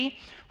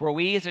where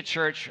we as a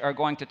church are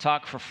going to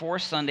talk for 4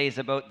 Sundays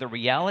about the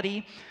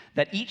reality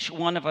that each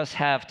one of us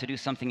have to do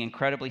something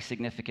incredibly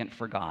significant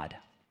for God.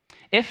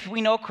 If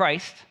we know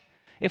Christ,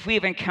 if we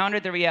have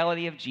encountered the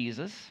reality of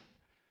Jesus,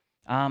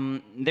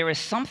 there is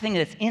something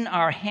that's in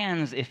our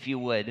hands, if you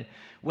would,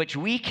 which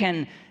we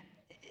can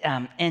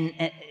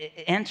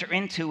enter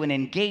into and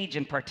engage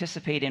and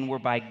participate in,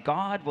 whereby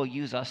God will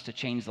use us to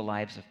change the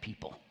lives of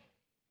people.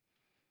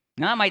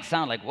 Now, that might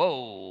sound like,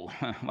 whoa,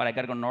 what, I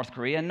got to go to North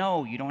Korea?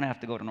 No, you don't have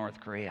to go to North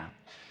Korea.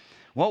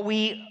 What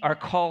we are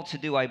called to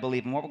do, I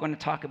believe, and what we're going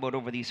to talk about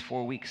over these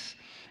 4 weeks,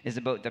 is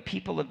about the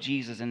people of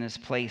Jesus in this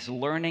place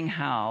learning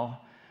how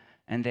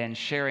and then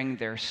sharing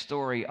their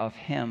story of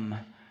Him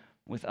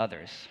with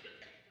others.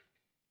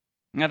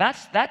 Now,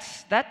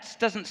 that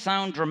doesn't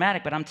sound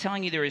dramatic, but I'm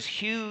telling you, there is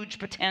huge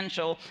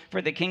potential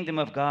for the kingdom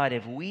of God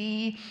if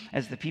we,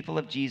 as the people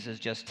of Jesus,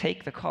 just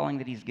take the calling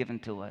that He's given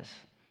to us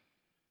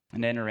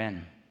and enter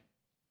in.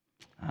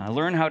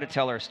 Learn how to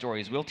tell our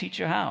stories. We'll teach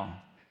you how.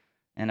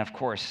 And, of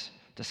course,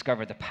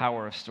 discover the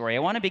power of story. I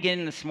want to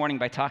begin this morning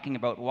by talking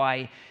about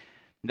why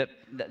the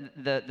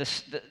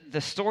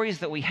stories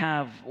that we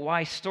have,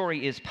 why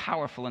story is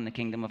powerful in the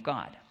kingdom of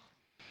God.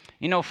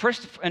 You know,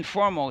 first and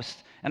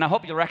foremost, and I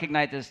hope you'll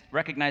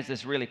recognize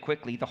this really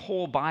quickly, the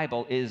whole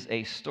Bible is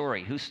a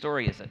story. Whose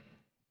story is it?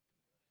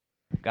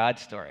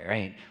 God's story,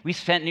 right? We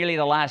spent nearly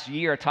the last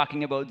year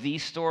talking about the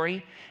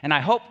story, and I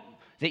hope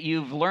that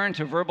you've learned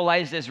to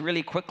verbalize this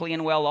really quickly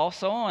and well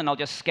also, and I'll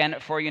just scan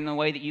it for you in the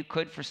way that you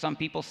could for some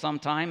people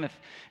sometime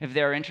if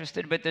they're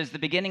interested. But there's the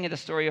beginning of the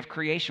story of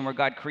creation, where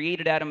God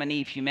created Adam and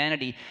Eve,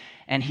 humanity,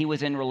 and He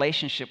was in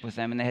relationship with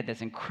them, and they had this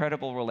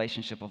incredible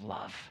relationship of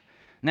love.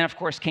 And then, of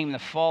course, came the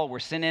fall, where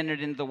sin entered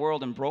into the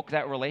world and broke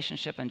that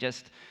relationship and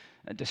just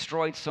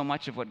destroyed so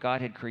much of what God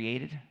had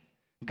created.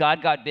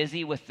 God got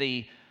busy with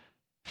the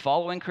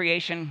following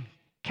creation.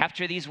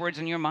 Capture these words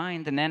in your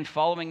mind. And then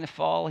following the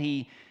fall,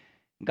 He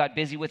got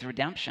busy with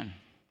redemption.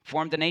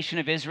 Formed the nation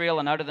of Israel,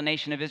 and out of the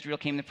nation of Israel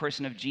came the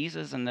person of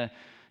Jesus and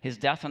His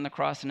death on the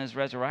cross and His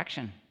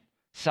resurrection.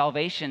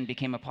 Salvation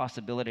became a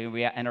possibility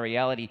and a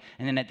reality.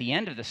 And then at the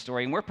end of the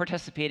story, and we're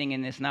participating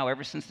in this now,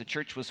 ever since the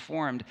church was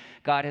formed,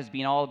 God has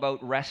been all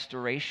about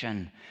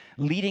restoration,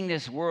 leading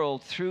this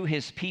world through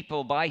His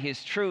people by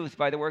His truth,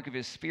 by the work of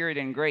His Spirit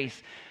and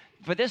grace,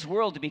 for this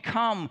world to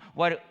become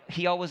what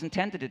He always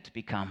intended it to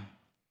become.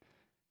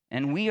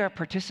 And we are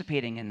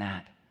participating in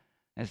that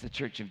as the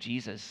Church of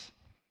Jesus.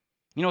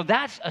 You know,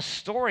 that's a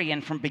story,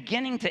 and from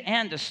beginning to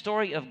end, the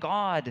story of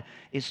God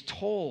is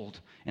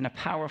told in a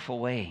powerful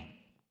way.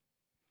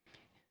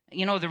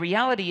 You know, the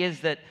reality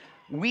is that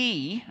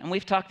we, and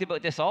we've talked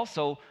about this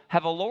also,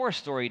 have a lower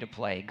story to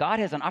play. God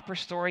has an upper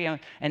story,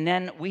 and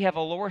then we have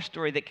a lower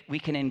story that we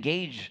can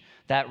engage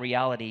that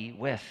reality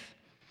with.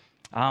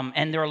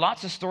 And there are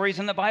lots of stories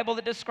in the Bible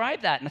that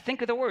describe that. And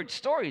think of the word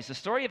stories, the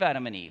story of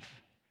Adam and Eve,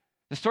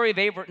 the story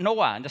of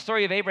Noah, and the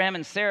story of Abraham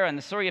and Sarah, and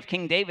the story of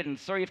King David, and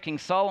the story of King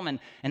Solomon,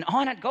 and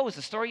on it goes,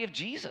 the story of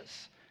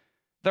Jesus.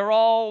 They're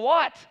all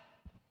what?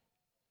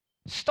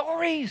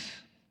 Stories.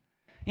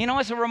 You know,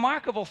 it's a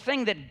remarkable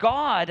thing that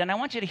God, and I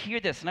want you to hear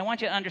this, and I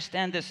want you to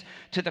understand this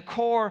to the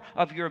core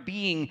of your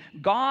being,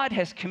 God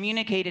has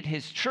communicated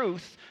His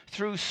truth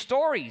through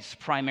stories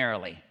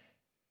primarily.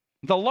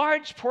 The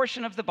large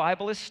portion of the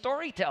Bible is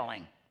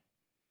storytelling,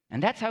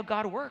 and that's how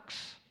God works.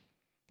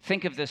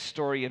 Think of this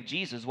story of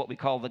Jesus, what we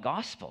call the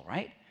gospel,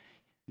 right?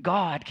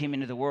 God came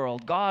into the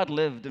world. God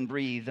lived and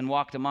breathed and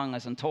walked among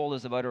us and told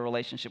us about our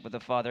relationship with the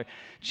Father.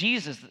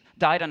 Jesus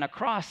died on a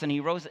cross and He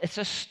rose. It's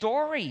a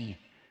story.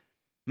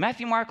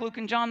 Matthew, Mark, Luke,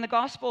 and John, the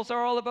Gospels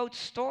are all about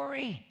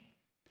story.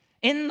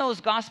 In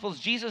those Gospels,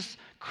 Jesus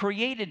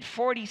created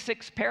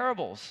 46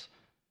 parables,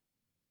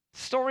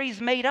 stories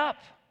made up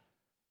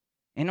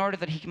in order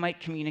that He might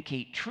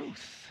communicate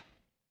truth.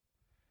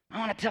 I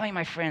want to tell you,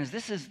 my friends,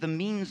 this is the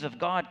means of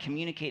God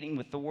communicating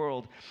with the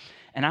world.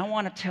 And I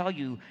want to tell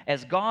you,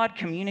 as God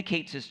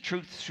communicates His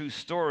truth through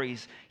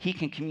stories, He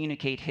can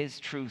communicate His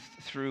truth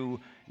through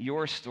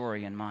your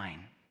story and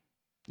mine.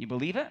 You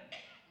believe it?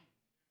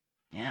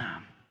 Yeah.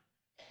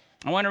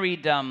 I want to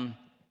read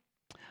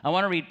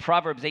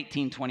Proverbs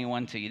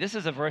 18:21 to you. This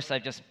is a verse I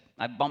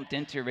bumped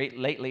into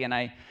lately, and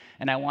I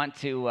want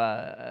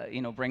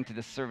to bring to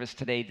the service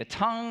today. The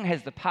tongue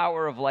has the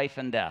power of life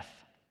and death,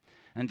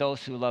 and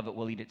those who love it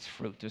will eat its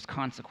fruit. There's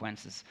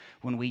consequences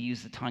when we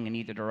use the tongue in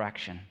either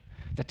direction.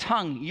 The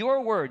tongue, your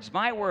words,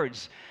 my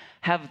words,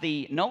 have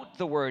the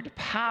word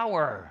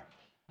power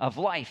of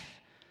life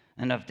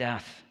and of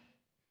death.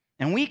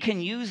 And we can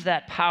use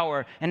that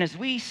power, and as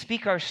we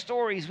speak our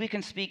stories, we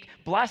can speak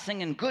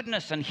blessing and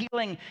goodness and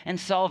healing and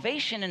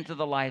salvation into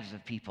the lives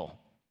of people.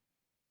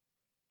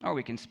 Or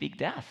we can speak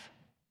death.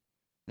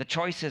 The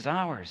choice is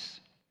ours.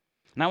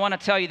 And I want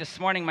to tell you this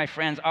morning, my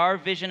friends, our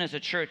vision as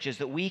a church is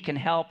that we can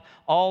help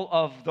all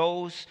of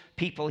those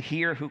people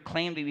here who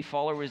claim to be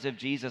followers of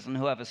Jesus and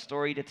who have a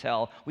story to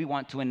tell. We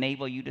want to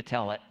enable you to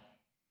tell it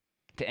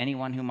to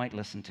anyone who might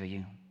listen to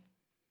you.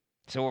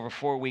 So over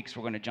 4 weeks,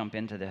 we're going to jump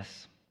into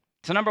this.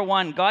 So number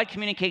one, God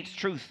communicates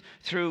truth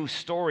through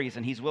stories,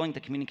 and he's willing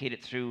to communicate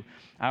it through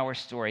our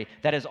story.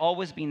 That has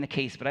always been the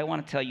case, but I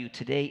want to tell you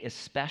today,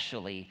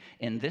 especially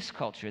in this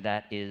culture,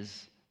 that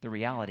is the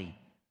reality.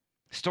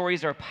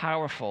 Stories are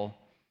powerful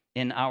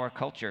in our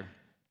culture.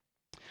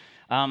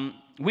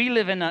 We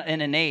live in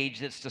an age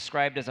that's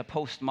described as a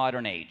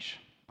postmodern age.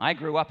 I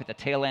grew up at the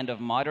tail end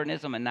of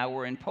modernism, and now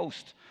we're in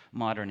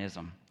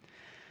postmodernism.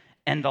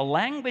 And the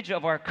language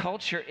of our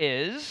culture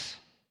is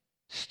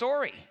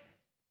story.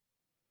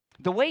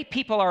 The way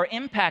people are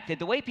impacted,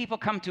 the way people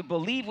come to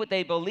believe what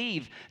they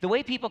believe, the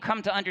way people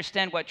come to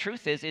understand what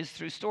truth is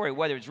through story,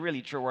 whether it's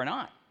really true or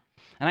not.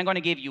 And I'm going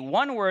to give you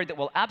one word that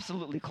will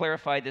absolutely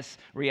clarify this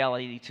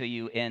reality to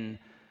you in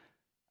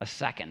a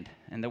second,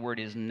 and the word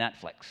is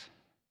Netflix.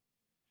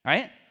 All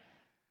right?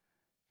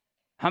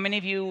 How many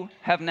of you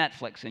have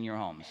Netflix in your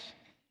homes?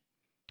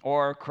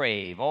 Or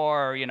Crave,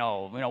 or,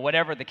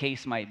 whatever the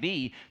case might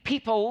be.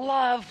 People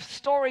love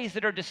stories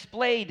that are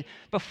displayed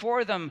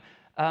before them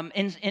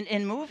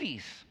in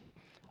movies.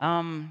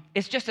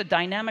 It's just a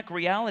dynamic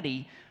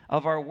reality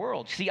of our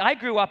world. See, I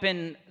grew up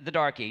in the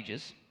Dark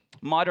Ages,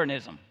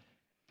 modernism.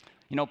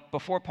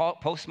 Before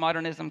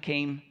postmodernism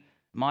came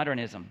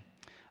modernism.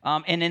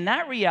 And in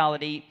that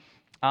reality,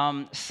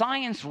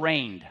 science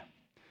reigned.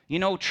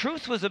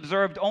 Truth was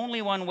observed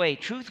only one way.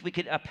 Truth we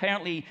could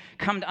apparently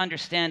come to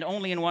understand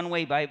only in one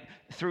way,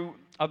 through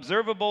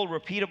observable,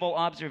 repeatable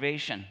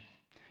observation.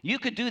 You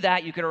could do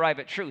that, you could arrive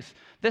at truth.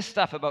 This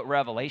stuff about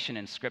revelation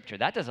in Scripture,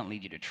 that doesn't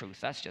lead you to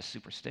truth. That's just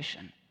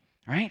superstition,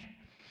 right?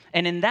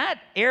 And in that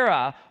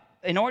era,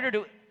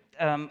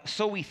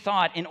 so we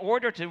thought, in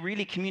order to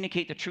really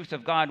communicate the truth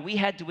of God, we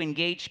had to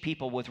engage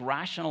people with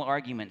rational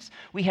arguments.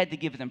 We had to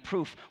give them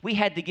proof. We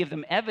had to give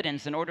them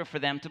evidence in order for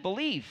them to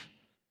believe.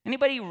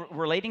 Anybody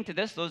relating to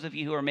this? Those of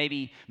you who are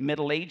maybe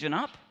middle-aged and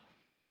up?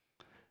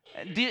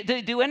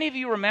 Do any of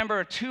you remember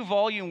a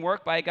 2-volume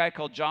work by a guy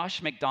called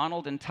Josh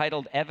McDonald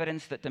entitled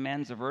Evidence That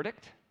Demands a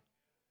Verdict?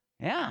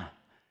 Yeah.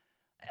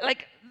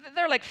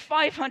 They're like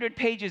 500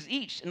 pages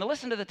each. And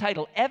listen to the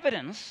title,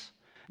 Evidence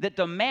That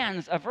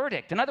Demands a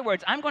Verdict. In other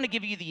words, I'm going to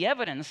give you the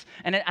evidence,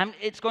 and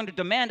it's going to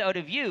demand out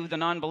of you, the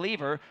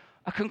non-believer,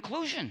 a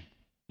conclusion.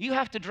 You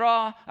have to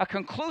draw a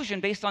conclusion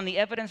based on the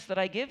evidence that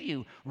I give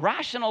you.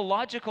 Rational,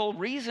 logical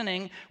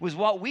reasoning was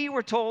what we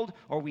were told,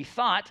 or we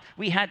thought,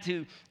 we had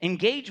to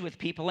engage with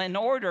people in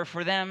order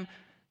for them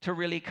to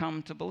really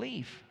come to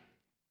believe.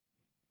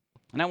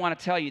 And I want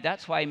to tell you,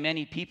 that's why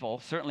many people,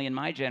 certainly in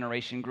my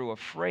generation, grew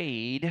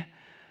afraid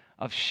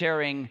of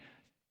sharing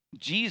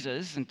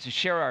Jesus and to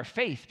share our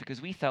faith because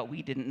we thought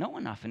we didn't know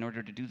enough in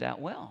order to do that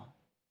well.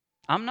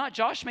 I'm not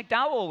Josh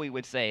McDowell, we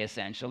would say,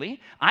 essentially.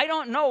 I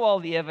don't know all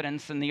the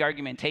evidence and the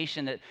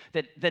argumentation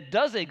that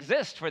does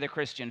exist for the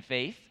Christian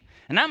faith.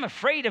 And I'm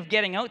afraid of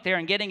getting out there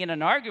and getting in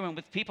an argument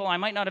with people I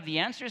might not have the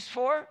answers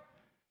for.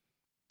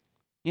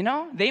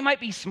 They might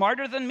be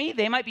smarter than me.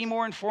 They might be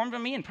more informed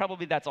than me. And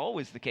probably that's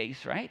always the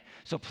case, right?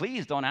 So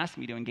please don't ask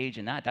me to engage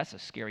in that. That's a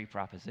scary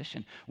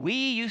proposition. We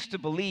used to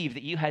believe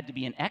that you had to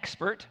be an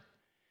expert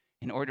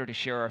in order to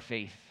share our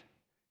faith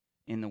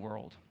in the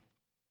world.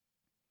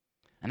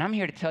 And I'm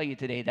here to tell you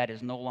today that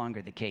is no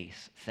longer the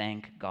case,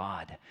 thank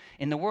God.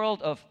 In the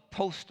world of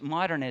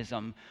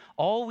postmodernism,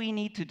 all we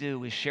need to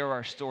do is share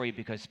our story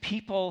because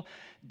people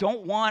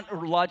don't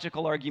want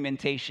logical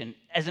argumentation.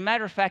 As a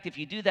matter of fact, if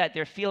you do that,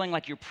 they're feeling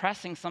like you're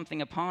pressing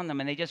something upon them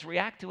and they just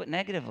react to it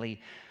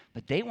negatively.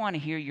 But they want to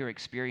hear your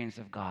experience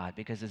of God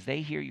because as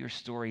they hear your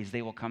stories,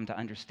 they will come to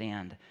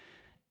understand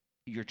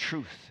your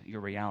truth,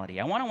 your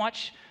reality. I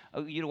want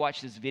you to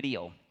watch this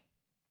video.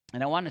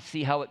 And I want to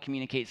see how it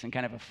communicates in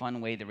kind of a fun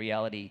way the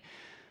reality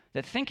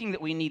that thinking that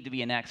we need to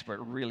be an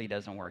expert really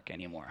doesn't work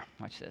anymore.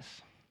 Watch this.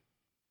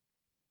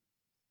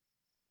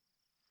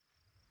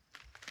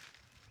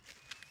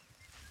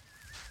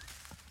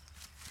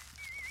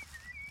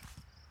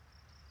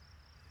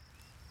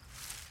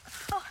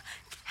 Oh,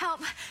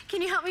 help.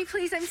 Can you help me,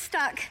 please? I'm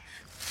stuck.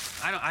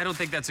 I don't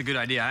think that's a good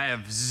idea. I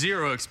have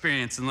zero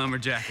experience in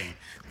lumberjacking.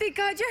 Thank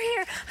God you're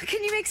here.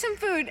 Can you make some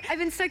food? I've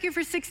been stuck here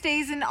for 6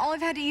 days, and all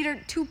I've had to eat are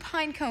 2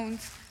 pine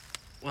cones.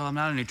 Well, I'm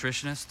not a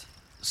nutritionist,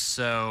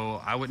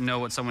 so I wouldn't know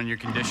what someone in your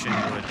condition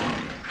would...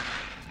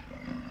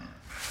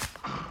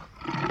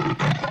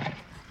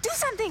 Do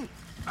something!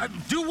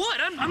 Do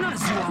what? I'm not a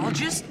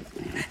zoologist.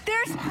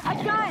 There's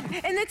a gun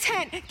in the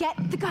tent. Get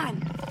the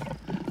gun.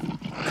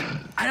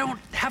 I don't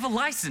have a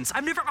license.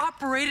 I've never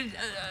operated...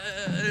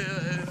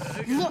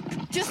 Look,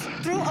 just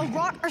throw a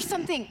rock or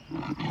something.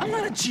 I'm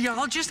not a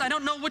geologist. I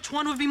don't know which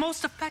one would be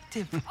most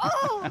effective.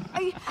 Oh,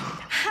 I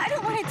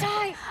don't want to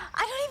die.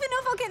 I don't even know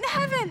if I'll get into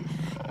heaven.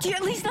 Do you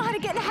at least know how to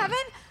get into heaven?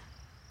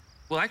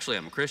 Well, actually,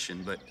 I'm a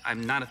Christian, but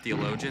I'm not a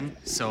theologian,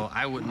 so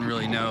I wouldn't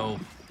really know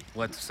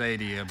what to say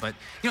to you. But,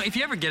 if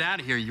you ever get out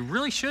of here, you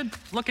really should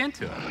look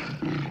into it.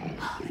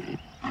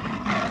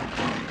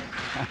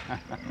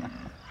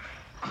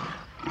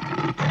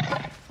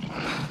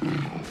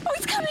 Oh,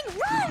 he's coming!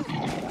 Run!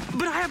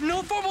 But I have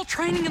no formal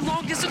training in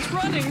long-distance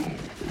running.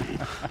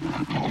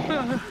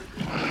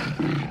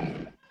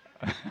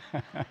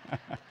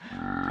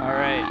 All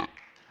right.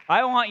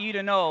 I want you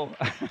to know,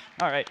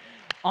 all right,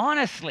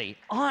 honestly,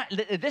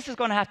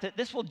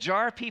 this will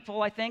jar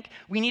people, I think.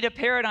 We need a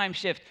paradigm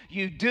shift.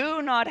 You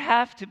do not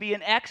have to be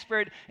an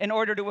expert in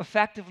order to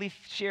effectively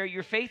share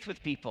your faith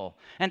with people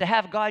and to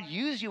have God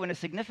use you in a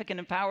significant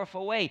and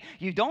powerful way.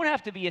 You don't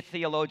have to be a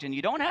theologian.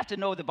 You don't have to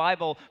know the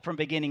Bible from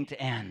beginning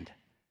to end.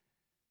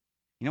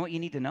 You know what you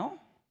need to know?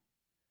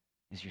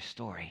 Is your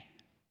story.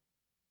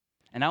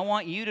 And I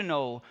want you to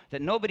know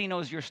that nobody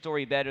knows your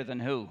story better than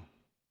who?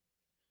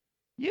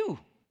 You.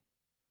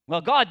 Well,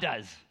 God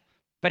does,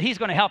 but He's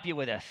going to help you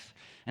with this.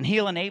 And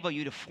He'll enable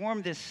you to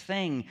form this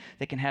thing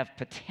that can have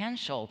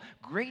potential,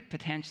 great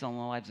potential in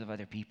the lives of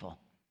other people.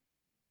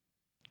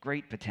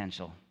 Great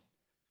potential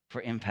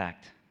for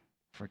impact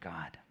for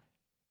God.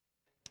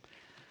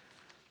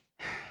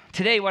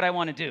 Today, what I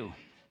want to do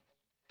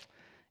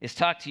is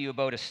talk to you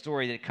about a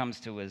story that comes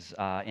to us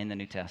in the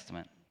New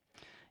Testament.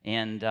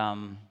 And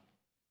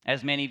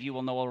as many of you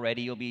will know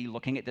already, you'll be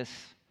looking at this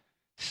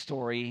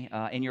story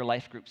in your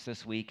life groups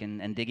this week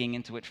and digging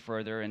into it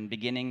further and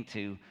beginning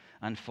to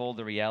unfold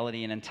the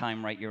reality and in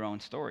time write your own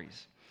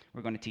stories.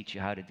 We're going to teach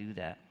you how to do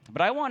that.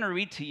 But I want to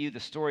read to you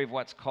the story of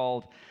what's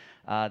called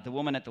the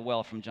woman at the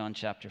well from John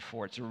chapter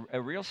 4. It's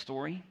a real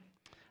story.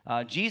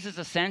 Jesus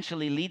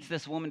essentially leads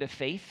this woman to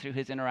faith through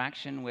his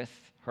interaction with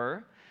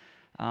her.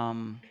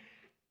 And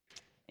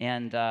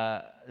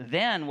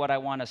then what I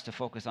want us to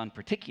focus on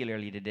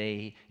particularly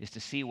today is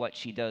to see what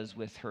she does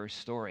with her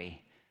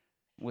story,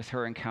 with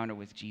her encounter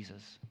with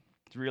Jesus.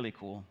 It's really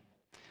cool.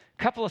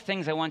 A couple of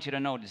things I want you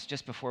to notice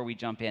just before we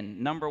jump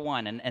in. Number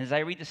one, and as I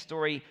read the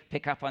story,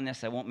 pick up on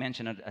this. I won't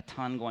mention a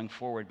ton going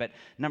forward, but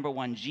number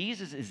one,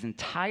 Jesus is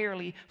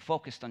entirely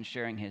focused on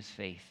sharing his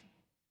faith.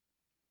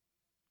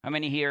 How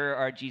many here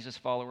are Jesus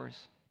followers?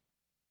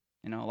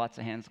 You know, lots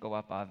of hands go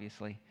up,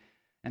 obviously.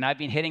 And I've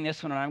been hitting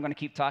this one, and I'm going to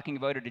keep talking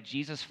about it. A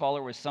Jesus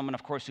follower is someone,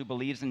 of course, who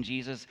believes in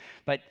Jesus,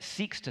 but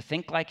seeks to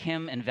think like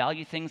him and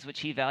value things which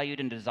he valued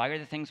and desire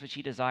the things which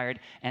he desired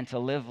and to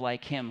live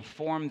like him,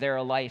 form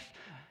their life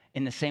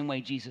in the same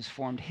way Jesus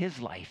formed his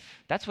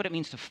life. That's what it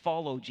means to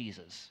follow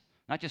Jesus,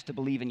 not just to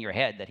believe in your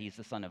head that he's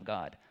the Son of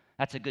God.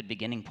 That's a good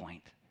beginning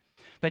point.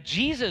 But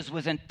Jesus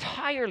was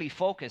entirely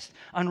focused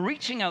on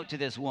reaching out to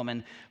this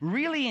woman,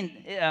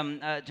 really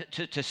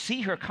to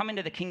see her come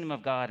into the kingdom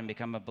of God and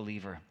become a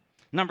believer.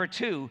 Number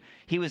two,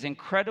 he was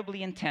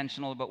incredibly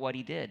intentional about what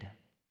he did.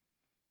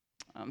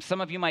 Some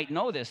of you might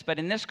know this, but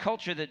in this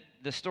culture that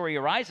the story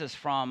arises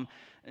from,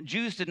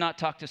 Jews did not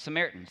talk to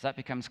Samaritans. That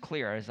becomes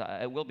clear,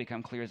 it will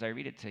become clear as I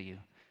read it to you.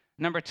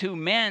 Number two,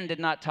 men did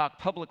not talk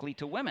publicly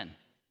to women.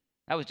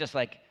 That was just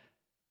like,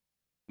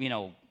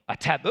 a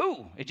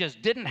taboo. It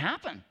just didn't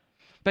happen.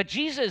 But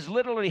Jesus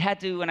literally had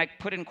to, and I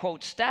put in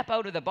quotes, step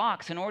out of the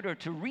box in order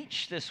to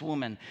reach this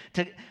woman,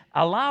 to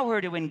allow her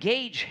to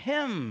engage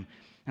him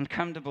and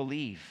come to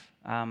believe.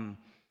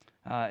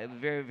 A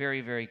very, very,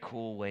 very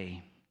cool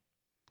way.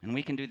 And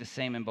we can do the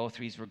same in both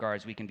these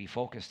regards. We can be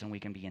focused and we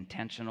can be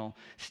intentional,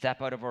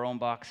 step out of our own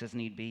box as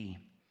need be.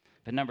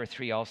 But number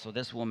three also,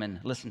 this woman,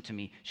 listen to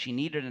me, she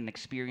needed an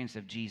experience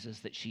of Jesus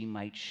that she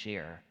might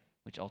share,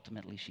 which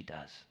ultimately she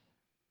does.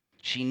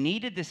 She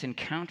needed this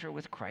encounter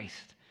with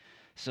Christ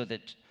so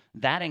that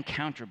that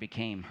encounter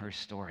became her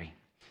story.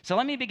 So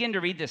let me begin to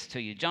read this to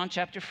you. John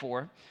chapter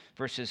 4,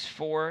 verses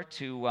 4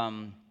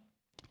 to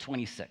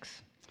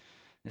 26.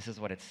 This is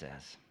what it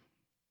says.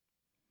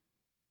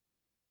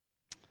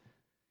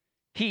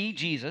 He,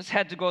 Jesus,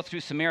 had to go through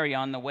Samaria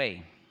on the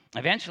way.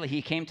 Eventually,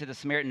 he came to the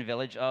Samaritan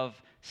village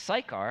of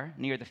Sychar,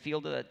 near the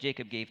field that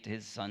Jacob gave to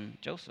his son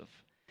Joseph.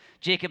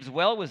 Jacob's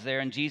well was there,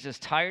 and Jesus,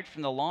 tired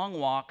from the long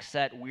walk,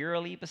 sat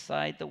wearily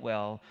beside the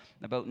well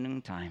about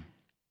noontime.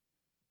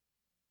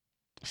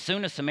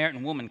 Soon a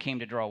Samaritan woman came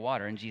to draw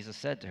water, and Jesus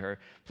said to her,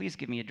 "Please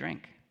give me a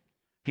drink."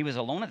 He was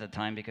alone at the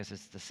time because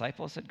his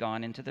disciples had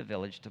gone into the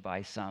village to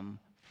buy some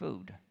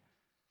food.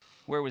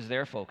 Where was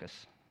their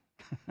focus?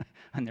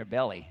 On their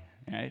belly,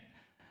 right?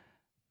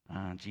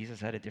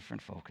 Jesus had a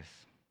different focus.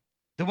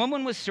 The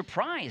woman was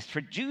surprised, for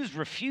Jews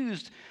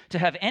refused to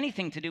have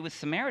anything to do with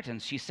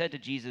Samaritans. She said to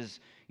Jesus,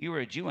 "You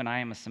are a Jew and I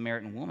am a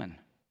Samaritan woman.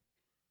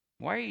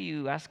 Why are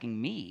you asking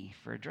me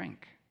for a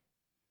drink?"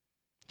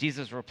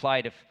 Jesus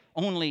replied,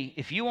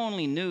 if you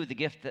only knew the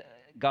gift that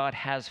God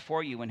has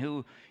for you and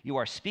who you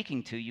are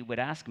speaking to, you would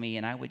ask me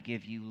and I would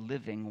give you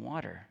living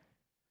water.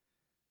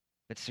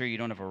 But sir, you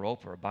don't have a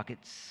rope or a bucket,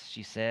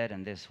 she said,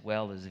 and this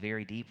well is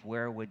very deep.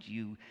 Where would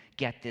you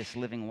get this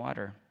living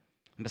water?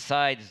 And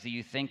besides, do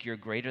you think you're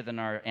greater than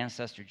our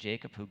ancestor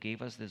Jacob, who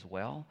gave us this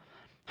well?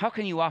 How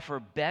can you offer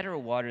better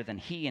water than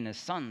he and his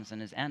sons and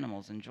his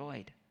animals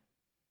enjoyed?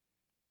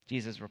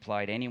 Jesus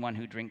replied, anyone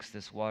who drinks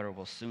this water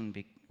will soon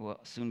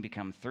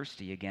become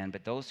thirsty again,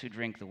 but those who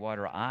drink the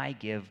water I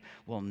give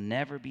will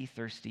never be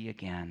thirsty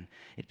again.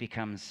 It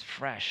becomes a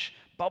fresh,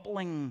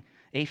 bubbling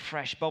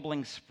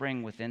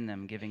spring within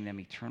them, giving them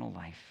eternal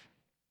life.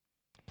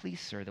 Please,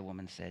 sir, the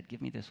woman said,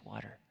 give me this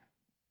water.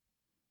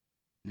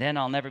 Then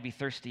I'll never be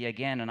thirsty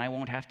again, and I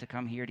won't have to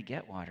come here to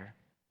get water.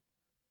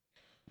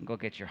 Go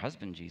get your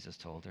husband, Jesus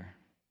told her.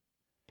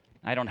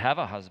 I don't have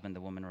a husband,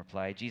 the woman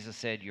replied. Jesus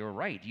said, you're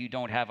right. You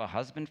don't have a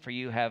husband, for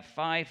you have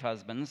 5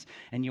 husbands,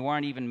 and you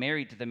aren't even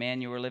married to the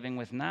man you are living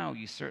with now.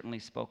 You certainly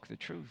spoke the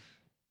truth.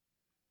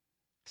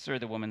 Sir,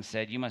 the woman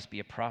said, you must be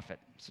a prophet.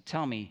 So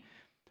tell me,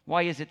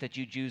 why is it that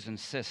you Jews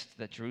insist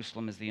that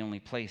Jerusalem is the only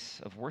place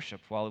of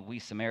worship, while we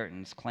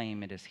Samaritans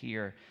claim it is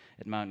here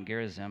at Mount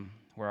Gerizim,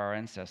 where our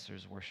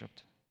ancestors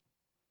worshipped?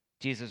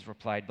 Jesus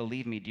replied,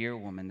 believe me, dear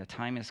woman, the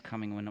time is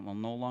coming when it will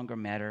no longer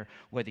matter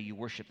whether you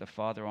worship the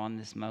Father on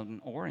this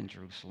mountain or in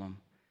Jerusalem.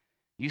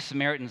 You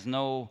Samaritans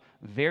know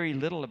very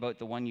little about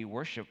the one you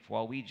worship,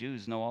 while we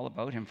Jews know all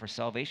about him, for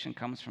salvation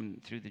comes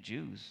through the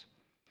Jews.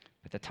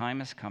 But the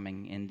time is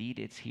coming, indeed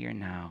it's here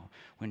now,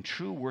 when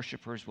true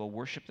worshipers will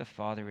worship the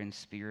Father in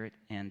spirit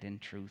and in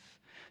truth.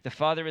 The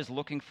Father is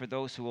looking for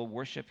those who will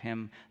worship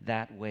him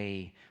that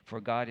way,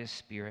 for God is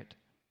spirit.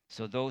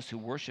 So those who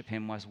worship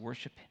him must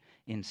worship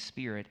in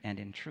spirit and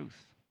in truth.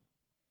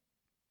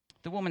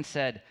 The woman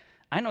said,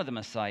 I know the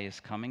Messiah is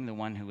coming, the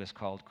one who is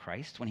called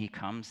Christ. When he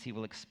comes, he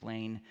will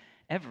explain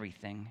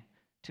everything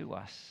to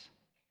us.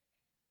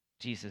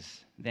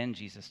 Then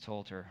Jesus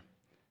told her,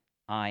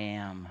 I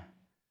am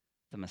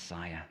the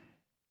Messiah.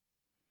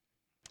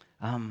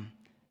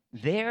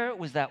 There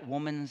was that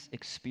woman's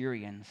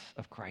experience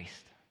of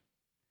Christ.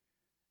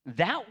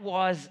 That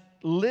was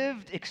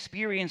lived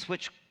experience,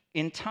 which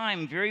in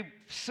time, very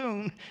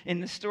soon in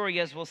the story,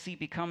 as we'll see,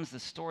 becomes the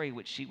story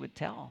which she would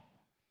tell.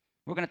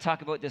 We're going to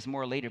talk about this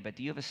more later, but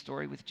do you have a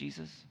story with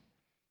Jesus?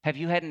 Have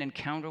you had an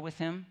encounter with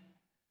him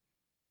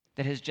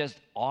that has just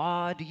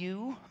awed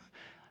you,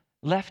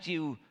 left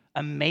you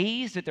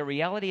amazed at the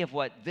reality of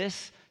what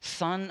this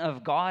Son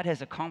of God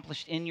has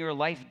accomplished in your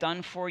life,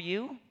 done for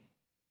you?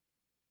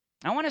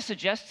 I want to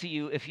suggest to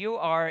you, if you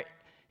are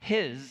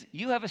his,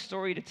 you have a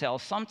story to tell.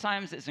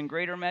 Sometimes it's in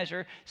greater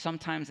measure,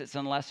 sometimes it's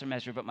in lesser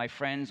measure, but my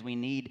friends, we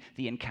need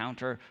the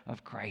encounter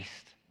of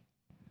Christ.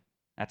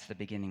 That's the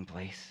beginning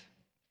place.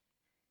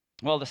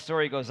 Well, the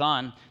story goes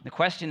on. The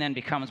question then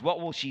becomes, what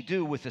will she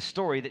do with the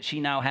story that she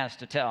now has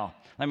to tell?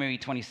 Let me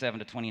read 27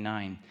 to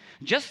 29.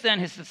 Just then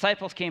his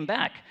disciples came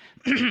back.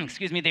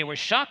 They were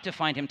shocked to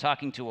find him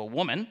talking to a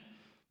woman,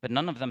 but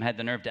none of them had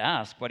the nerve to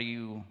ask, what do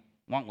you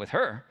want with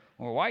her?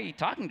 Or why are you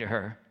talking to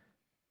her?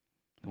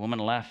 The woman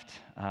left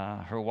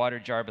her water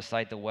jar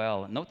beside the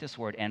well, note this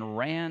word, and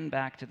ran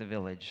back to the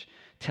village,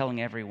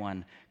 telling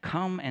everyone,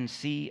 come and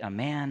see a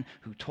man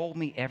who told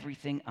me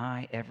everything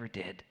I ever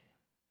did.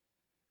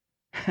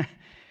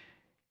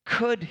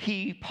 Could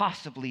he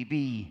possibly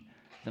be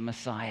the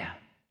Messiah?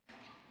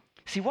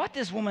 See, what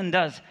this woman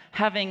does,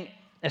 having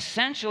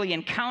essentially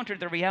encountered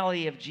the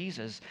reality of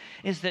Jesus,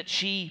 is that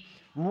she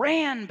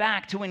ran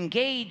back to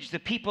engage the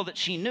people that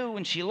she knew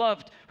and she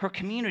loved, her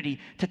community,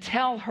 to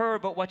tell her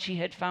about what she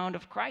had found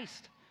of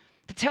Christ,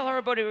 to tell her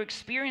about her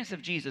experience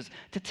of Jesus,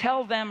 to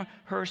tell them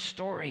her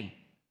story.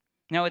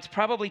 Now, it's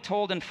probably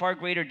told in far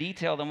greater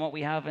detail than what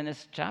we have in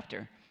this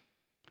chapter.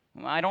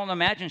 I don't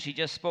imagine she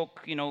just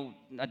spoke,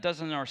 a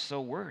dozen or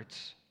so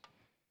words.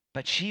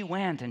 But she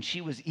went and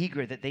she was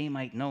eager that they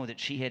might know that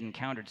she had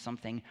encountered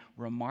something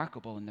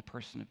remarkable in the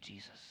person of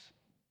Jesus.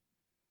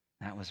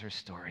 That was her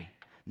story.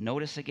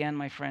 Notice again,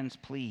 my friends,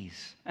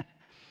 please.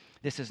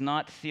 This is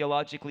not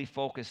theologically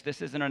focused.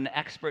 This isn't an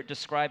expert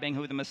describing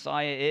who the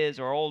Messiah is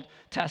or Old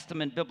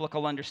Testament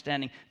biblical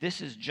understanding. This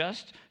is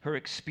just her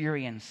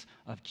experience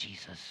of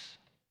Jesus.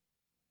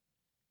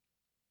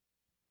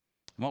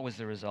 What was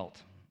the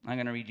result? I'm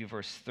going to read you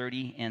verse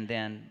 30 and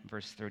then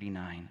verse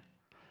 39.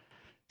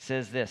 It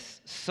says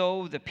this,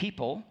 so the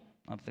people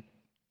of the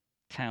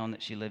town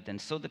that she lived in,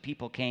 so the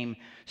people came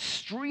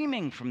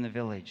streaming from the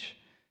village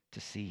to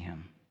see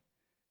him.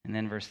 And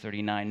then verse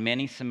 39,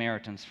 many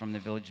Samaritans from the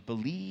village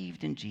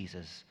believed in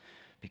Jesus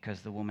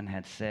because the woman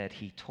had said,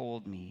 he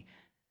told me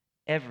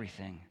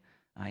everything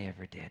I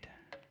ever did.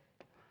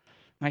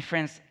 My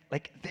friends,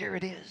 there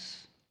it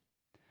is.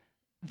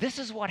 This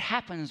is what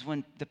happens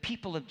when the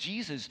people of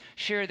Jesus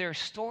share their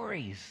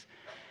stories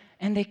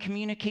and they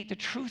communicate the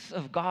truth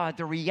of God,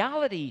 the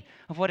reality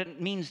of what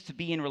it means to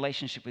be in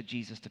relationship with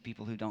Jesus to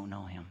people who don't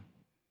know him.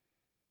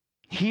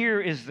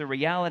 Here is the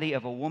reality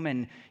of a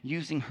woman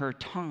using her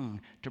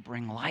tongue to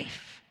bring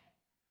life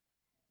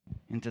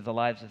into the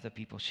lives of the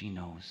people she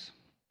knows.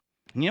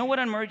 And you know what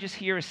emerges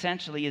here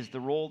essentially is the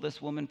role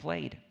this woman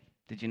played.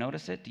 Did you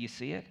notice it? Do you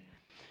see it?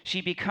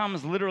 She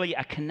becomes literally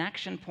a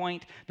connection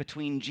point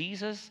between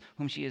Jesus,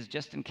 whom she has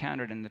just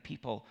encountered, and the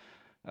people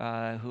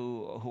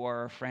who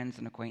are her friends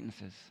and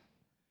acquaintances.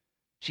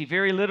 She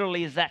very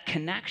literally is that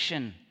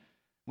connection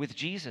with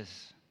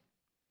Jesus.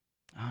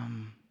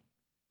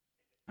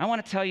 I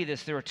want to tell you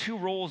this. There are 2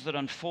 roles that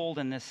unfold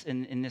in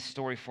this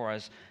story for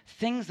us.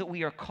 Things that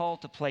we are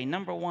called to play.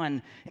 Number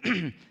one,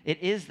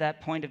 it is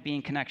that point of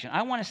being connection.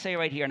 I want to say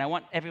right here, and I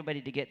want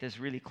everybody to get this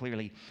really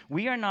clearly.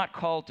 We are not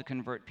called to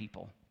convert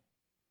people.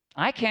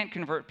 I can't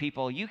convert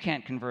people. You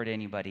can't convert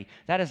anybody.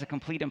 That is a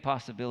complete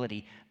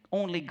impossibility.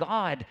 Only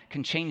God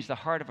can change the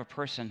heart of a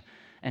person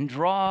and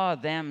draw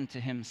them to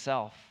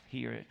himself,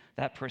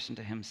 that person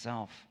to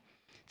himself.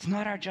 It's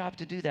not our job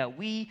to do that.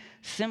 We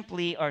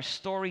simply are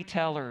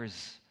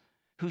storytellers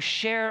who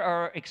share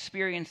our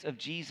experience of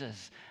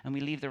Jesus, and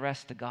we leave the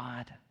rest to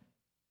God.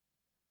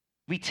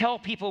 We tell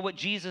people what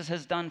Jesus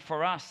has done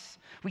for us.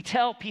 We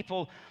tell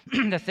people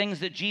the things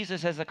that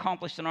Jesus has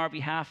accomplished on our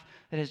behalf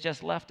that has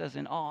just left us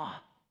in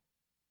awe.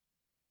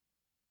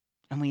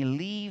 And we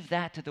leave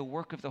that to the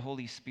work of the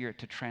Holy Spirit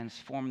to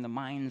transform the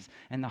minds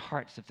and the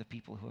hearts of the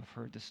people who have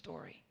heard the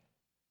story.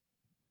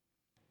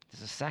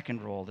 There's a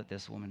second role that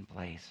this woman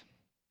plays.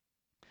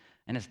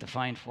 And it's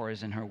defined for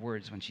us in her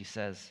words when she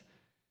says,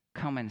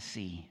 "Come and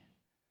see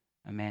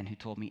a man who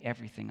told me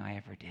everything I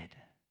ever did."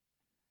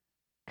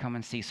 Come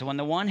and see. So on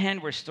the one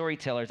hand, we're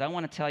storytellers. I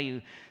want to tell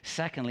you,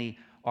 secondly,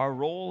 our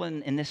role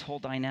in this whole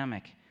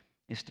dynamic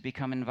is to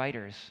become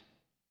inviters.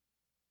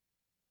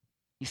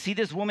 You see,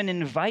 this woman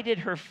invited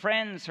her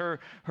friends,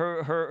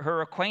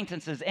 her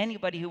acquaintances,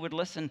 anybody who would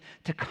listen,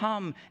 to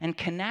come and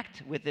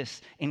connect with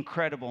this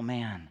incredible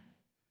man.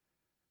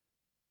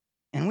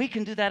 And we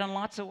can do that in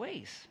lots of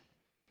ways.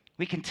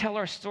 We can tell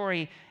our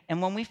story,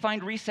 and when we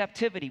find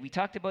receptivity, we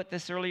talked about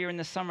this earlier in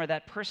the summer,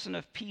 that person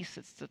of peace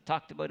that's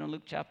talked about in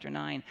Luke chapter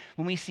 9.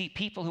 When we see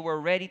people who are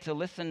ready to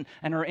listen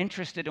and are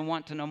interested and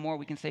want to know more,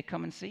 we can say,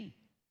 "Come and see.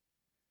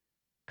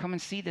 Come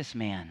and see this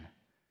man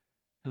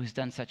who has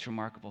done such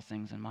remarkable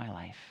things in my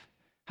life."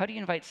 How do you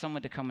invite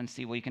someone to come and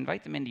see? Well, you can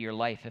invite them into your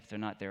life if they're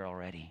not there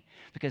already.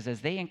 Because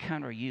as they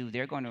encounter you,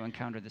 they're going to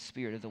encounter the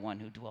Spirit of the one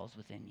who dwells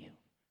within you,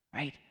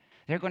 right?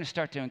 They're going to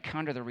start to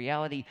encounter the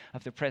reality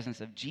of the presence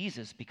of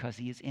Jesus because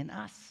he is in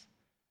us.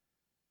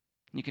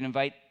 You can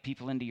invite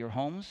people into your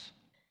homes.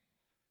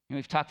 You know,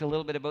 we've talked a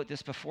little bit about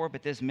this before,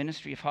 but this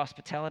ministry of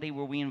hospitality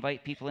where we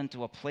invite people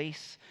into a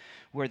place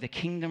where the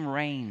kingdom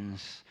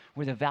reigns,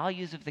 where the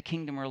values of the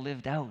kingdom are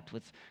lived out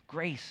with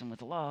grace and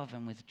with love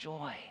and with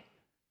joy.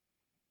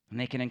 And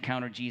they can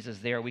encounter Jesus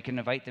there. We can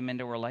invite them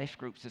into our life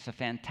groups. It's a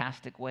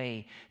fantastic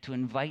way to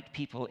invite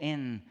people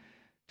in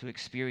to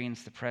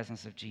experience the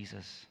presence of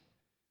Jesus.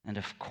 And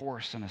of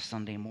course, on a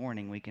Sunday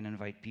morning, we can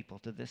invite people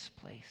to this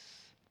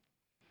place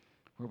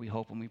where we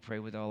hope and we pray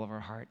with all of our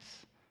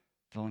hearts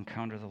they'll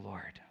encounter the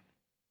Lord.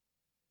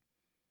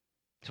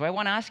 So I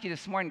want to ask you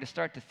this morning to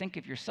start to think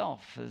of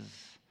yourself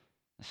as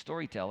a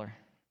storyteller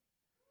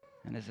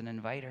and as an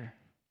inviter.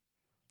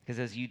 Because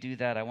as you do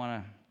that, I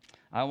want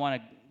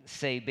to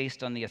say,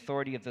 based on the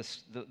authority of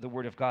the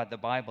Word of God, the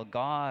Bible,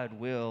 God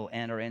will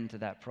enter into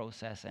that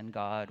process and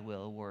God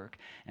will work.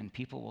 And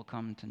people will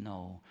come to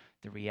know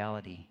the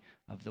reality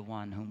of the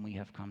one whom we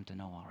have come to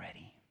know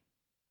already.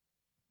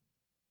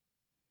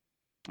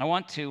 I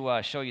want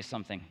to show you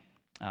something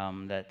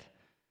that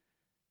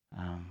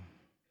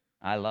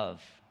I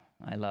love.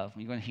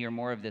 You're going to hear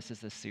more of this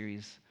as this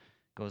series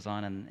goes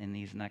on in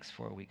these next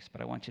 4 weeks, but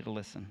I want you to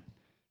listen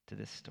to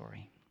this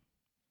story.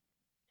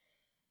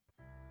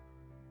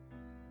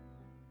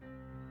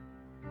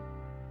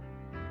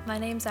 My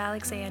name's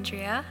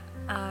Alexandria.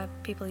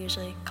 People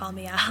usually call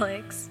me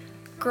Alex.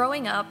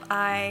 Growing up,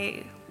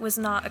 I was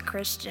not a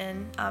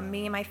Christian.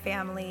 Me and my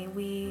family,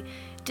 we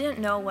didn't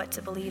know what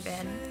to believe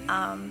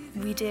in.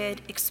 We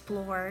did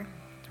explore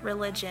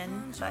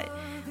religion, but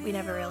we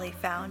never really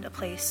found a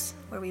place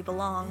where we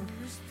belonged.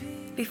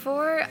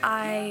 Before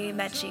I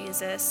met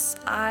Jesus,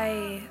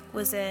 I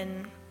was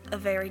in a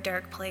very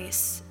dark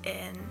place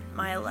in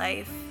my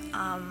life.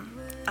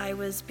 I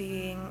was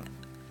being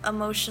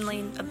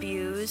emotionally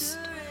abused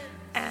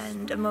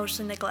and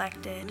emotionally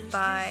neglected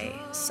by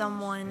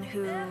someone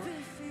who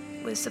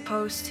was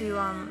supposed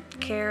to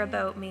care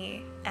about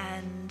me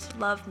and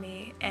love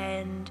me.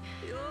 And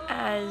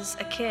as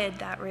a kid,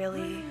 that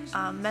really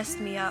messed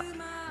me up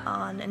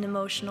on an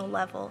emotional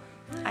level.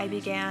 I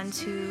began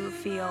to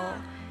feel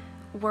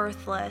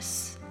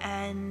worthless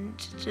and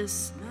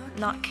just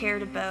not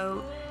cared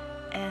about,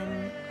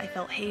 and I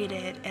felt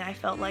hated, and I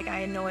felt like I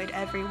annoyed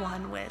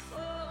everyone with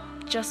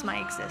just my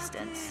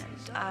existence.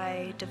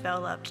 I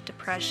developed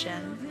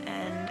depression,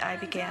 and I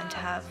began to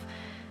have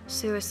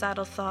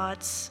suicidal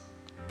thoughts.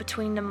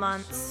 Between the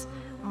months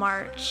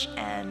March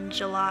and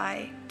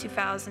July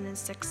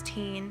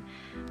 2016,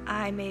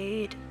 I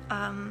made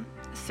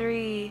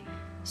 3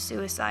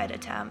 suicide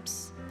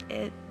attempts.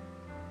 It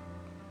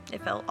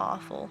felt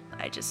awful.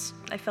 I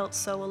felt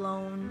so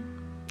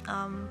alone.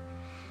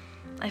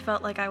 I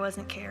felt like I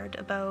wasn't cared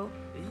about,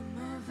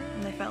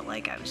 and I felt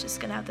like I was just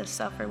gonna have to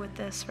suffer with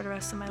this for the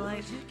rest of my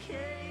life.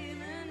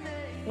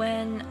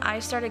 When I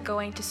started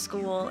going to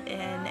school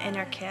in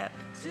Innerkip,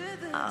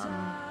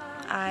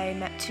 I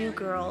met 2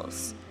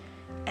 girls,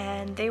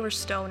 and they were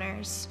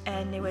stoners,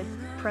 and they would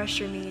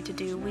pressure me to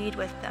do weed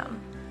with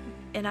them.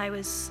 And I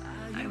was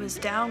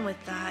down with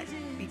that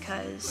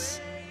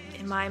because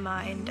in my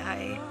mind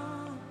I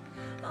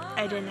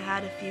didn't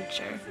have a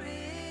future.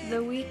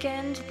 The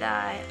weekend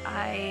that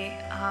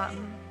I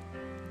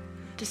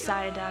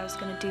decided I was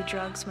going to do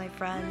drugs with my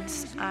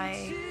friends,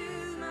 I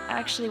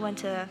actually went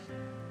to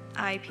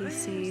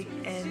IPC,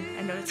 and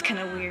I know it's kind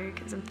of weird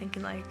because I'm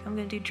thinking like, I'm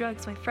going to do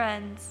drugs with my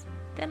friends,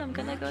 then I'm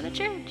going to go to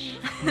church.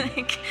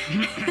 Like,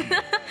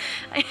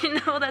 I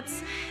know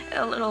that's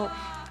a little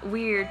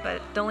weird,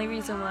 but the only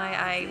reason why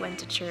I went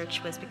to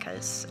church was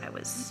because I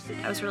was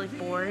really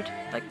bored.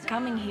 But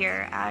coming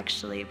here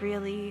actually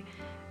really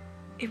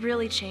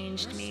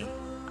changed me.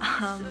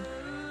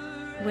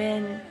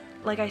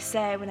 Like I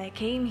said, when I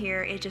came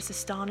here, it just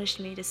astonished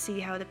me to see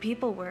how the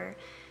people were.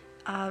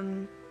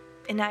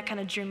 And that kind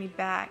of drew me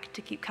back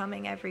to keep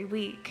coming every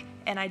week.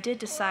 And I did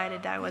decide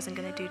that I wasn't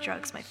going to do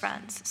drugs, my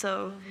friends.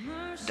 So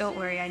don't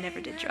worry, I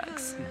never did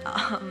drugs.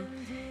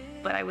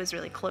 But I was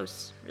really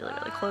close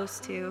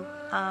to.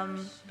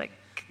 But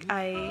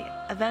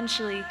I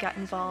eventually got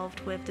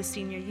involved with the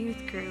senior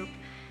youth group,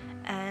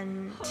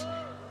 and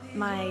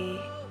my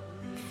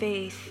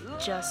faith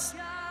just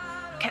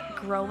kept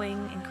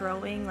growing and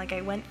growing. Like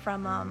I went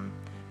from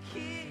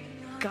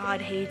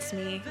God hates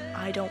me,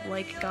 I don't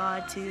like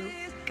God, to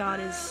God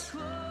is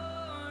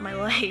my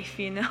life,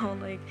 you know?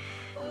 Like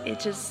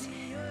it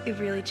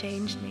really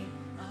changed me.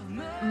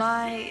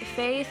 My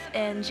faith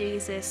in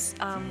Jesus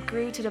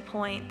grew to the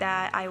point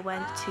that I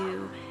went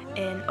to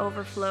an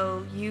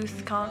Overflow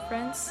youth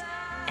conference,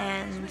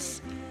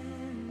 and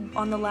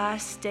on the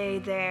last day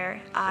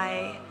there,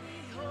 I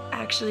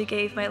actually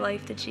gave my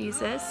life to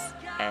Jesus,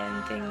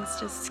 and things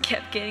just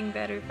kept getting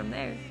better from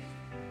there.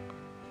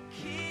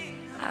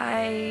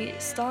 I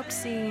stopped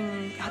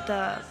seeing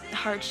the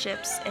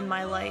hardships in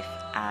my life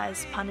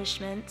as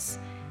punishments,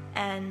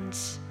 and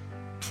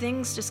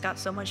things just got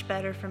so much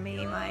better for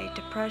me. My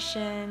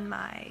depression,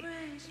 my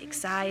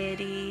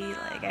anxiety,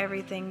 like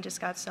everything just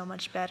got so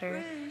much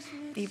better,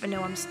 even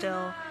though I'm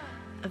still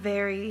a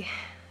very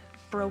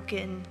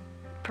broken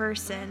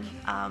person.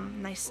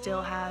 And I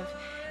still have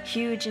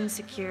huge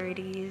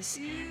insecurities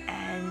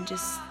and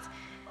just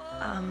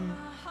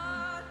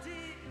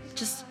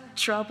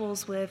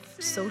troubles with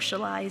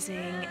socializing,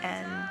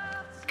 and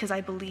because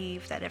I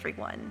believe that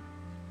everyone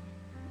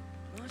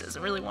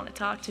doesn't really want to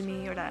talk to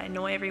me, or that I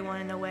know everyone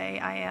in a way.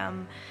 I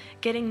am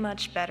getting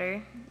much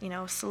better,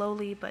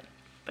 slowly but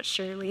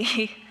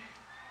surely.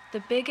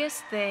 The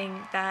biggest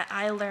thing that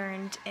I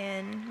learned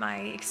in my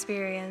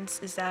experience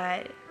is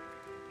that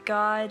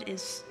God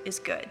is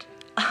good.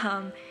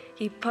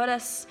 He put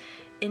us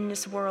in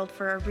this world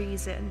for a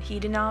reason. He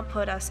did not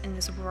put us in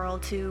this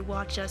world to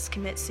watch us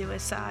commit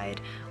suicide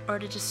or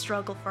to just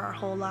struggle for our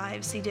whole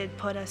lives. He did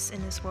put us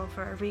in this world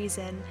for a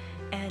reason,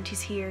 and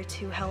He's here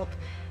to help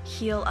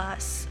heal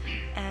us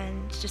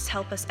and just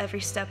help us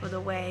every step of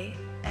the way.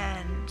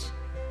 And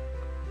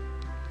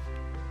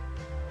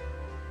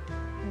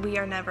we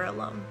are never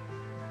alone.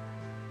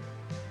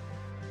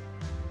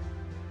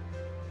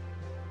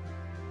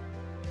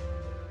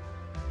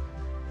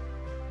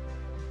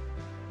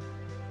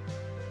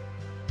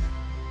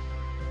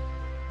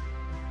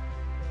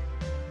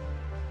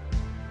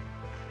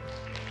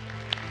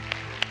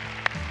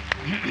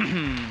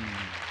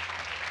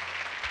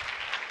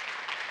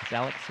 Is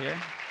Alex here?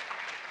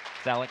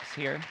 Is Alex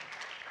here?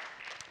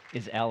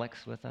 Is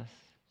Alex with us?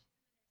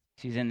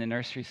 She's in the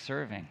nursery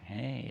serving.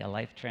 Hey, a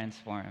life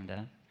transformed,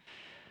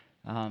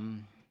 huh?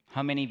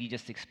 How many of you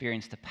just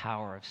experienced the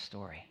power of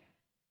story?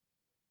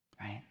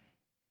 Right?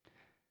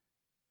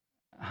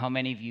 How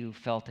many of you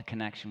felt a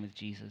connection with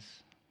Jesus?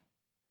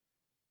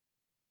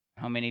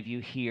 How many of you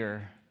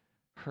here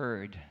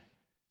heard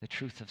the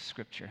truth of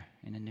Scripture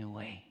in a new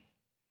way,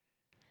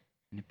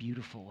 in a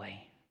beautiful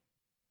way?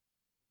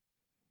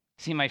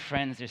 See, my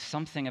friends, there's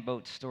something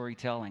about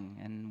storytelling,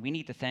 and we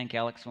need to thank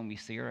Alex when we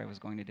see her. I was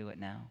going to do it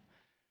now.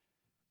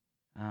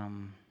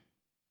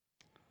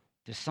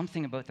 There's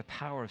something about the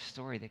power of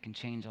story that can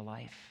change a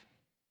life.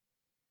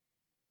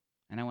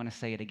 And I want to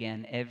say it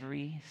again.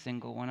 Every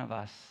single one of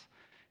us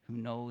who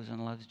knows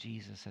and loves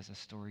Jesus has a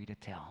story to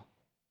tell.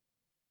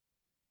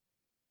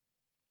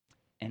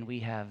 And we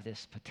have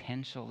this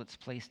potential that's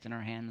placed in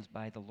our hands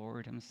by the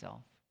Lord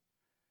Himself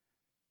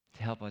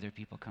to help other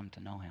people come to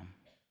know Him.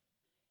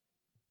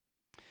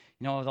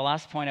 The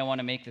last point I want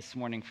to make this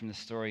morning from the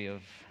story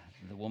of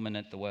the woman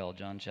at the well,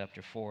 John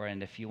chapter 4,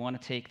 and if you want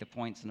to take the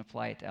points and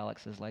apply it to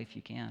Alex's life,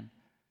 you can.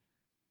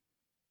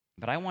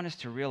 But I want us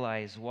to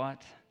realize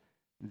what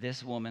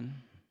this woman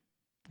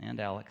and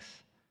Alex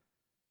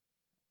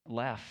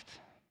left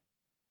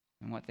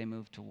and what they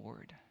moved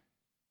toward.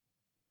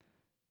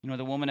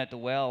 The woman at the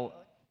well,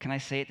 can I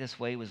say it this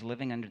way, was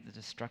living under the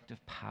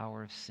destructive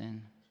power of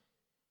sin.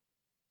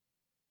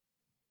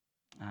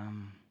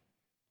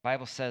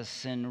 Bible says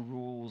sin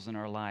rules in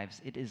our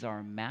lives. It is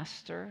our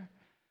master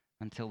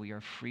until we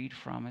are freed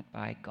from it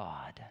by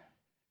God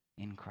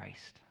in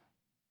Christ.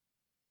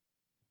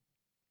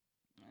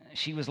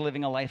 She was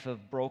living a life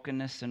of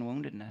brokenness and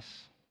woundedness,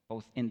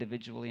 both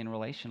individually and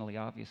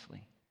relationally,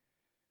 obviously.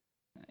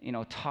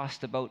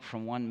 Tossed about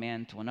from one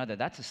man to another.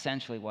 That's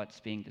essentially what's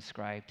being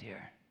described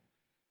here.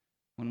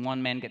 When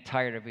one man got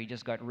tired of her, he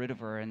just got rid of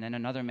her, and then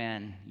another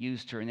man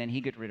used her, and then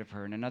he got rid of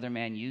her, and another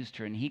man used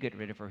her, and he got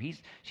rid of her.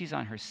 She's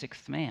on her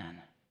sixth man.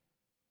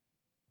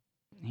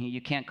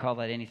 You can't call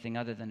that anything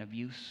other than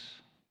abuse.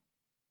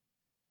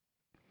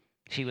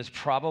 She was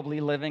probably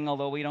living,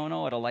 although we don't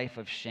know it, a life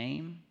of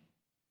shame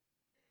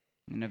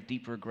and of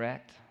deep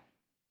regret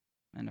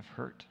and of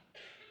hurt.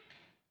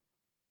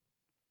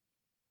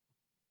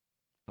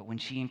 when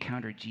she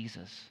encountered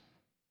Jesus,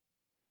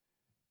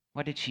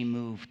 what did she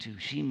move to?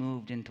 She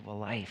moved into a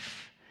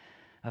life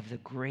of the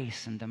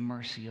grace and the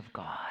mercy of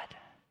God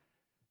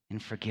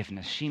and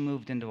forgiveness. She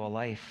moved into a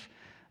life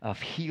of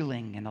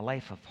healing and a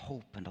life of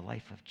hope and a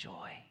life of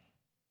joy.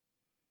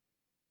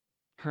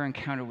 Her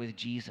encounter with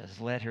Jesus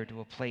led her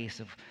to a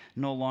place of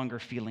no longer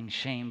feeling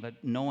shame, but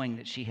knowing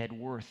that she had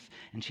worth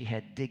and she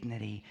had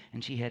dignity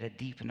and she had a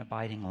deep and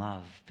abiding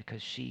love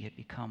because she had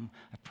become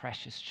a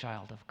precious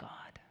child of God.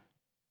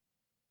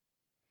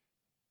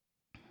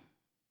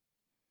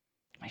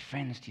 My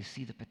friends, do you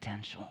see the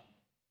potential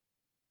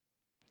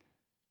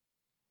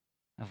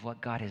of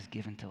what God has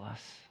given to us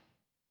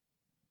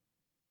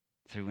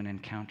through an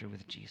encounter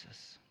with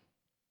Jesus?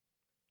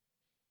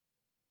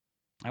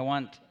 I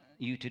want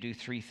you to do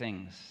 3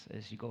 things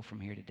as you go from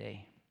here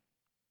today.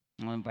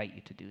 I'll invite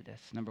you to do this.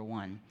 Number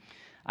 1,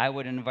 I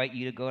would invite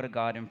you to go to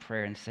God in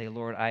prayer and say,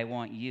 Lord,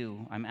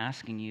 I'm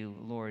asking you,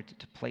 Lord,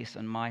 to place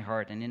on my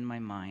heart and in my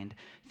mind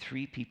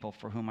 3 people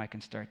for whom I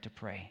can start to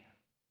pray.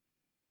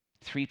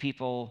 3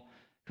 people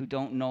who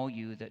don't know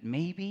you that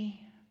maybe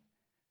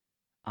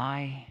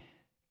I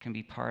can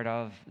be part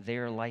of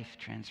their life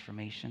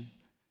transformation.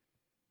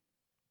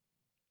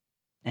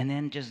 And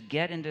then just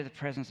get into the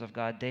presence of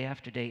God day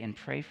after day and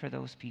pray for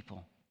those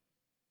people,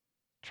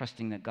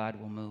 trusting that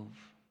God will move.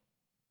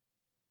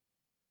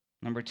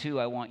 Number 2,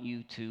 I want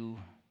you to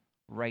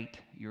write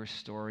your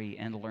story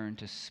and learn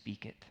to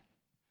speak it.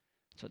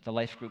 That's what the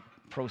life group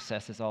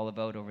process is all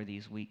about over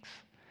these weeks.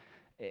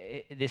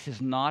 This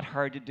is not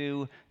hard to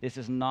do. This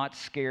is not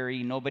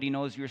scary. Nobody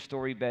knows your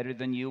story better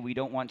than you. We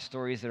don't want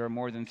stories that are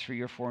more than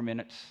 3 or 4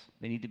 minutes.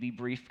 They need to be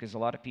brief because a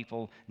lot of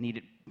people need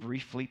it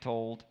briefly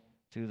told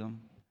to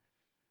them.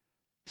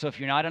 So if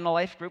you're not in a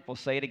life group, we'll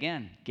say it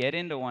again. Get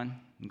into one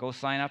and go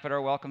sign up at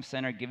our Welcome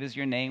Center. Give us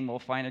your name. We'll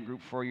find a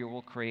group for you.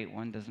 We'll create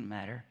one. Doesn't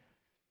matter.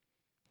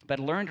 But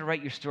learn to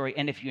write your story.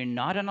 And if you're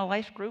not in a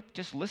life group,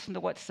 just listen to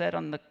what's said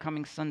on the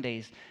coming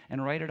Sundays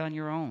and write it on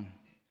your own.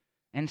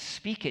 And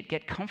speak it.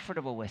 Get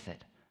comfortable with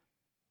it.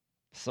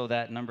 So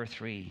that, number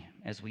 3,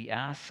 as we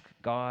ask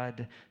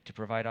God to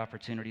provide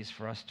opportunities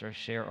for us to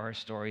share our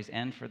stories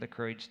and for the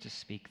courage to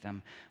speak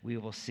them, we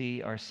will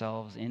see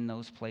ourselves in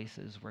those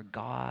places where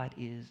God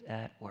is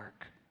at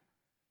work.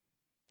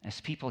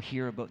 As people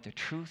hear about the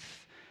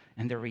truth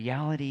and the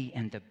reality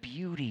and the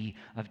beauty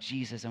of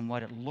Jesus and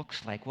what it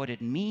looks like, what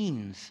it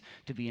means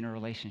to be in a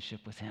relationship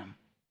with him.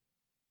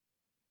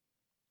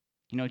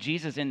 You know,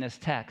 Jesus in this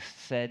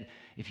text said,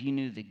 if you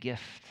knew the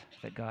gift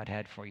that God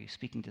had for you,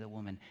 speaking to the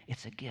woman,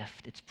 it's a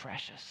gift, it's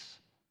precious.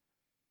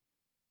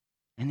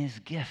 And his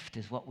gift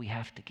is what we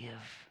have to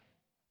give.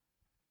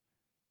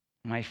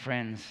 My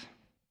friends,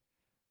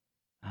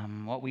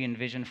 what we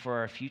envision for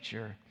our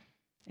future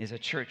is a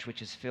church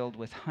which is filled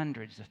with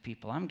hundreds of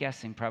people. I'm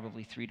guessing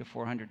probably 300 to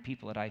 400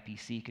 people at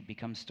IPC could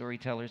become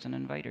storytellers and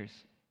inviters.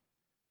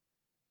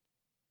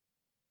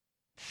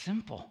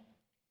 Simple.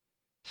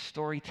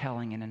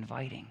 Storytelling and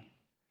inviting.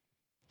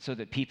 So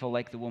that people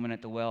like the woman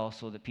at the well,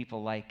 so that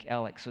people like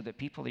Alex, so that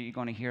people that you're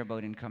going to hear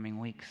about in coming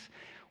weeks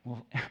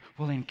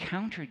will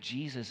encounter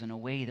Jesus in a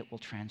way that will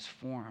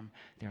transform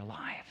their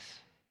lives.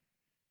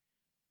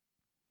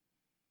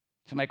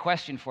 So my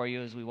question for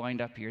you as we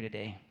wind up here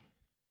today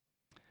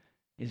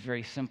is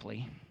very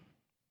simply,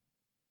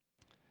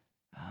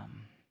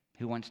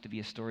 who wants to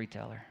be a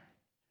storyteller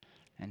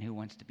and who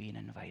wants to be an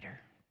inviter?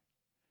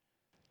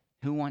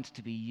 Who wants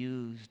to be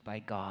used by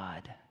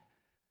God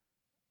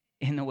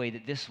in the way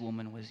that this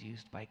woman was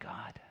used by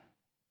God,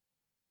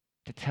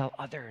 to tell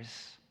others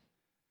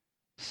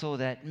so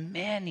that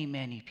many,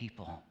 many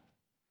people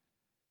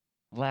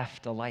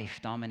left a life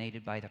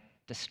dominated by the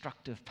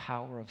destructive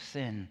power of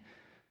sin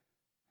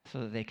so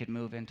that they could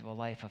move into a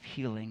life of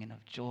healing and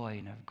of joy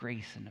and of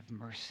grace and of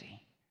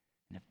mercy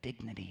and of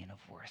dignity and of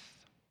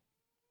worth.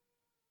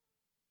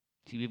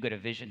 See, we've got a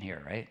vision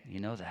here, right?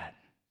 You know that.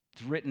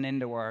 It's written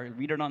into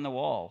read it on the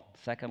wall,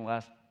 second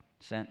last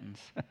sentence.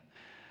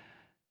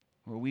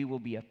 Where we will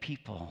be a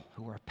people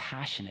who are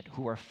passionate,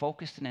 who are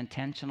focused and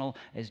intentional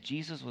as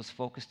Jesus was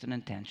focused and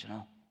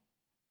intentional.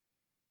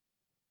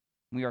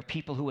 We are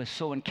people who have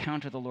so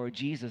encountered the Lord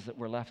Jesus that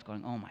we're left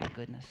going, oh my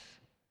goodness.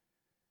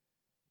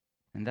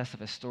 And thus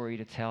have a story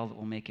to tell that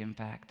will make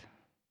impact.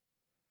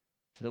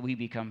 So that we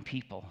become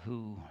people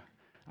who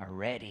are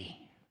ready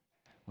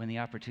when the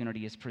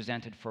opportunity is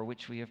presented for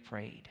which we have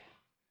prayed.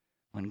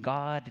 When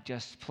God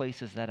just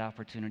places that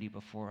opportunity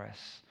before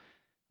us,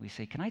 we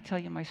say, can I tell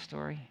you my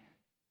story?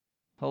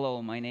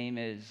 Hello, my name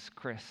is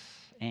Chris,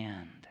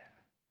 and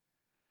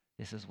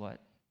this is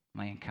what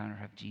my encounter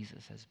of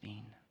Jesus has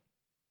been.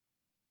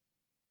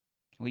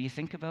 Will you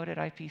think about it,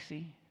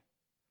 IPC?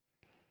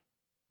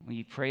 Will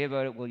you pray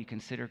about it? Will you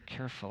consider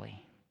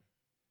carefully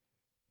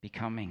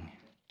becoming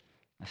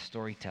a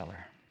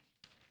storyteller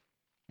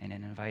and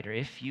an inviter?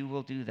 If you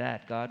will do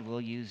that, God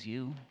will use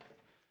you,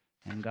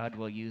 and God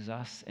will use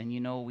us. And you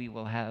know we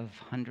will have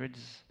hundreds,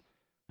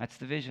 that's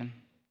the vision,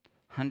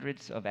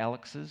 hundreds of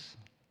Alexes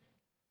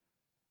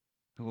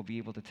who will be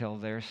able to tell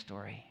their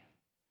story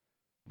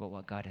about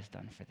what God has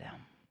done for them.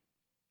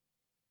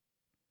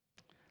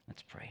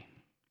 Let's pray.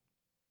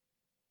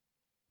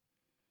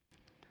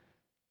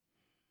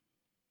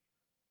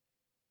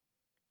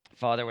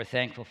 Father, we're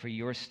thankful for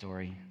your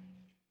story.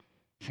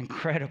 It's an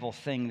incredible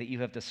thing that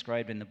you have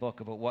described in the book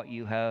about what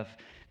you have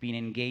been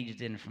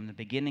engaged in from the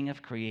beginning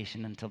of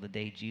creation until the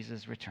day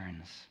Jesus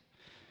returns.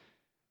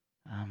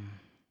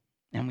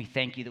 And we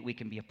thank you that we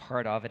can be a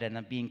part of it, and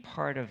that being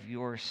part of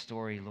your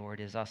story,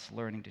 Lord, is us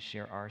learning to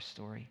share our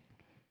story.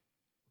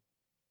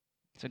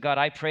 So God,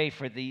 I pray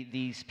for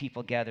these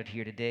people gathered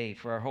here today,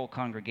 for our whole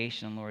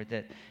congregation, Lord,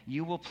 that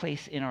you will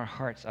place in our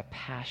hearts a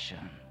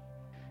passion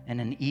and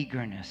an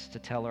eagerness to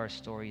tell our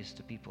stories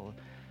to people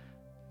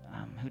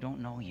who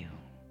don't know you.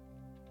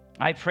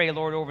 I pray,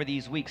 Lord, over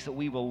these weeks that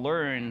we will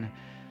learn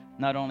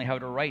not only how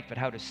to write, but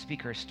how to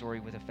speak our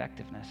story with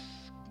effectiveness.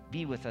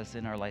 Be with us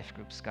in our life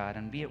groups, God,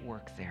 and be at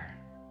work there.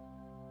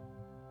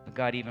 But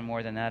God, even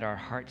more than that, our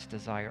heart's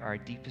desire, our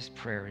deepest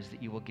prayer is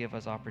that you will give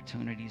us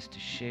opportunities to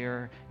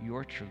share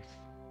your truth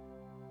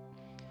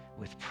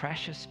with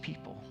precious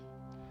people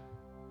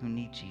who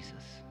need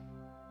Jesus.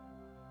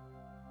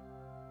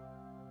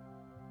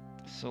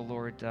 So,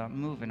 Lord,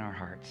 move in our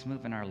hearts,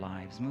 move in our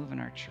lives, move in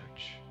our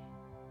church.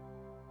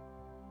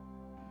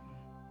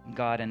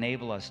 God,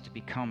 enable us to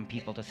become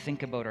people to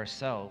think about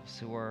ourselves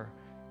who are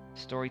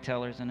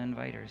storytellers and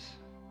inviters.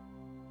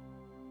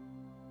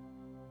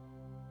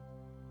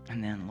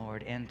 And then,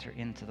 Lord, enter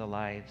into the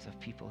lives of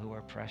people who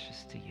are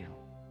precious to you.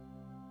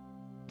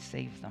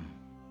 Save them.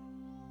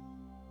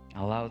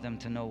 Allow them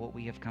to know what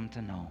we have come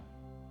to know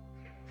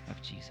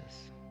of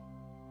Jesus.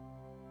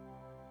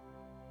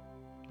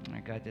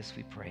 Our God, this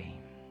we pray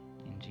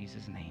in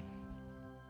Jesus' name.